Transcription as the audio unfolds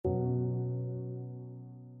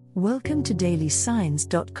Welcome to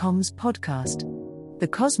dailysigns.com's podcast. The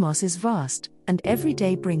cosmos is vast, and every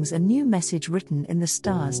day brings a new message written in the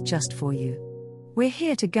stars just for you. We're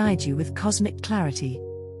here to guide you with cosmic clarity.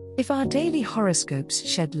 If our daily horoscopes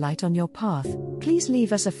shed light on your path, please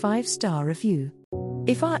leave us a 5-star review.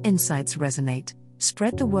 If our insights resonate,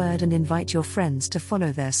 spread the word and invite your friends to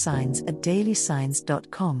follow their signs at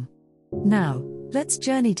dailysigns.com. Now, let's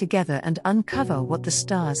journey together and uncover what the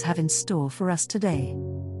stars have in store for us today.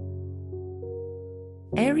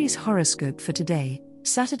 Aries horoscope for today,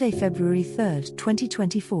 Saturday, February 3rd,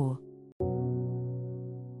 2024.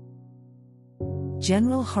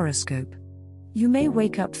 General horoscope. You may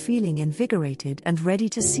wake up feeling invigorated and ready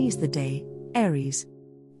to seize the day, Aries.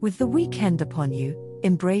 With the weekend upon you,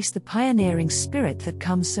 embrace the pioneering spirit that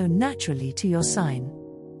comes so naturally to your sign.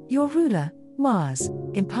 Your ruler, Mars,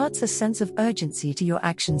 imparts a sense of urgency to your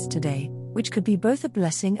actions today, which could be both a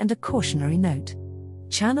blessing and a cautionary note.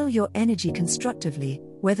 Channel your energy constructively,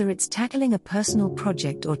 whether it's tackling a personal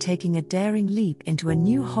project or taking a daring leap into a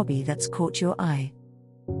new hobby that's caught your eye.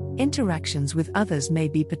 Interactions with others may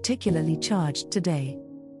be particularly charged today.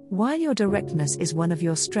 While your directness is one of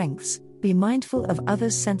your strengths, be mindful of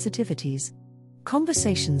others' sensitivities.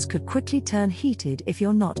 Conversations could quickly turn heated if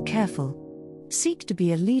you're not careful. Seek to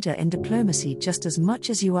be a leader in diplomacy just as much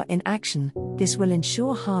as you are in action. This will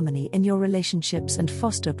ensure harmony in your relationships and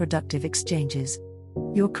foster productive exchanges.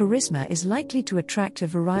 Your charisma is likely to attract a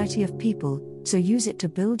variety of people, so use it to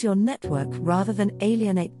build your network rather than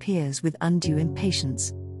alienate peers with undue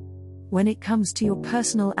impatience. When it comes to your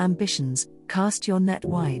personal ambitions, cast your net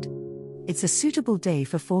wide. It's a suitable day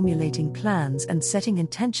for formulating plans and setting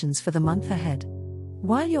intentions for the month ahead.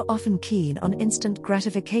 While you're often keen on instant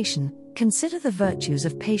gratification, consider the virtues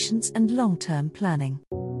of patience and long-term planning.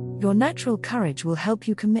 Your natural courage will help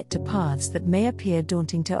you commit to paths that may appear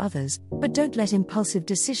daunting to others, but don't let impulsive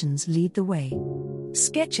decisions lead the way.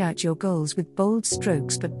 Sketch out your goals with bold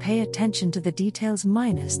strokes, but pay attention to the details.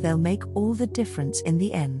 They'll make all the difference in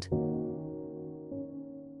the end.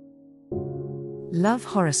 Love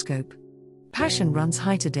horoscope. Passion runs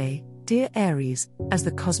high today, dear Aries, as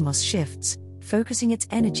the cosmos shifts, focusing its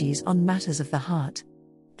energies on matters of the heart.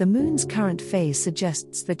 The moon's current phase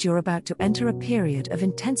suggests that you're about to enter a period of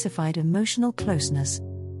intensified emotional closeness.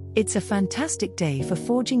 It's a fantastic day for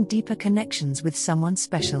forging deeper connections with someone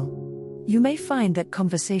special. You may find that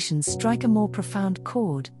conversations strike a more profound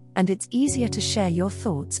chord, and it's easier to share your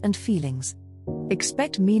thoughts and feelings.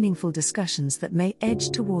 Expect meaningful discussions that may edge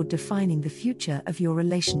toward defining the future of your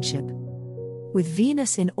relationship. With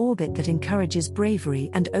Venus in orbit that encourages bravery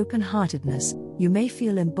and open-heartedness, you may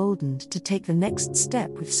feel emboldened to take the next step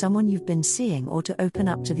with someone you've been seeing or to open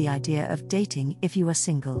up to the idea of dating if you are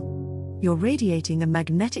single. You're radiating a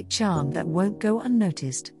magnetic charm that won't go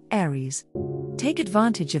unnoticed, Aries. Take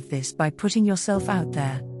advantage of this by putting yourself out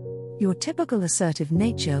there. Your typical assertive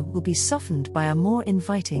nature will be softened by a more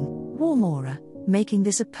inviting, warm aura, making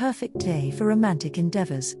this a perfect day for romantic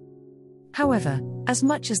endeavors. However, as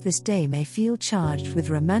much as this day may feel charged with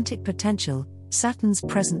romantic potential, Saturn's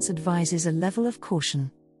presence advises a level of caution.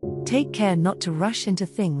 Take care not to rush into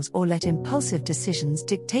things or let impulsive decisions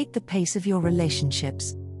dictate the pace of your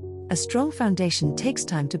relationships. A strong foundation takes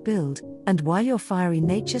time to build, and while your fiery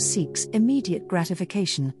nature seeks immediate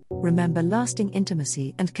gratification, remember lasting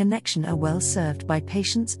intimacy and connection are well served by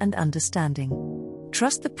patience and understanding.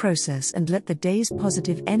 Trust the process and let the day's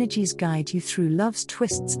positive energies guide you through love's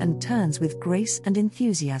twists and turns with grace and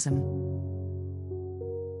enthusiasm.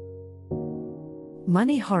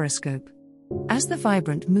 Money horoscope. As the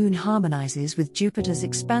vibrant moon harmonizes with Jupiter's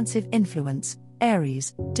expansive influence,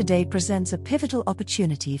 Aries, today presents a pivotal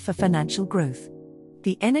opportunity for financial growth.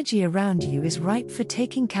 The energy around you is ripe for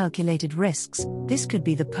taking calculated risks. This could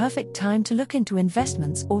be the perfect time to look into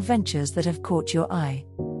investments or ventures that have caught your eye.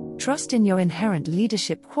 Trust in your inherent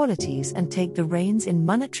leadership qualities and take the reins in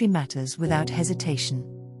monetary matters without hesitation.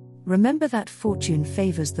 Remember that fortune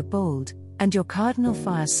favors the bold, and your cardinal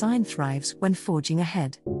fire sign thrives when forging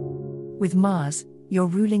ahead. With Mars, your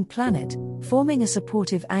ruling planet, forming a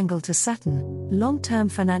supportive angle to Saturn, long-term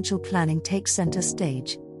financial planning takes center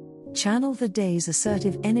stage. Channel the day's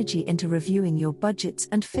assertive energy into reviewing your budgets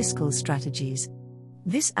and fiscal strategies.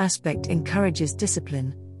 This aspect encourages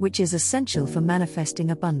discipline, which is essential for manifesting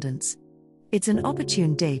abundance. It's an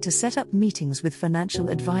opportune day to set up meetings with financial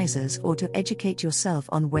advisors or to educate yourself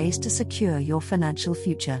on ways to secure your financial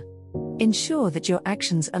future. Ensure that your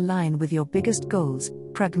actions align with your biggest goals.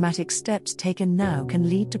 Pragmatic steps taken now can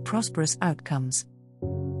lead to prosperous outcomes.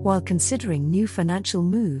 While considering new financial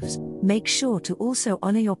moves, make sure to also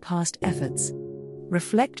honor your past efforts.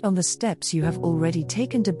 Reflect on the steps you have already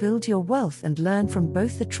taken to build your wealth and learn from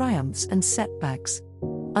both the triumphs and setbacks.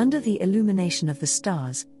 Under the illumination of the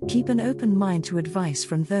stars, keep an open mind to advice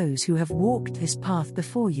from those who have walked this path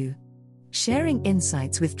before you. Sharing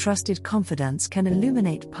insights with trusted confidants can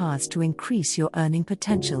illuminate paths to increase your earning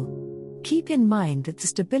potential. Keep in mind that the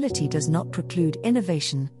stability does not preclude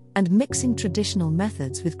innovation, and mixing traditional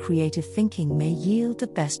methods with creative thinking may yield the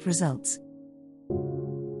best results.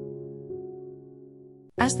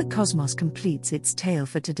 As the cosmos completes its tale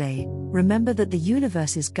for today, remember that the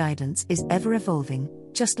universe's guidance is ever evolving,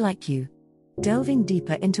 just like you. Delving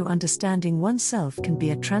deeper into understanding oneself can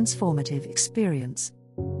be a transformative experience.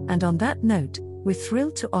 And on that note, we're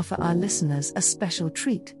thrilled to offer our listeners a special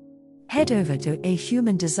treat. Head over to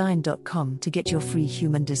ahumandesign.com to get your free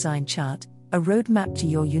human design chart, a roadmap to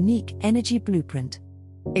your unique energy blueprint.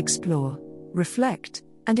 Explore, reflect,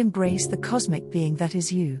 and embrace the cosmic being that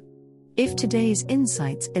is you. If today's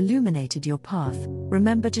insights illuminated your path,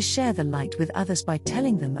 remember to share the light with others by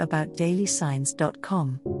telling them about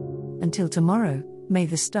dailysigns.com. Until tomorrow, may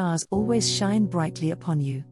the stars always shine brightly upon you.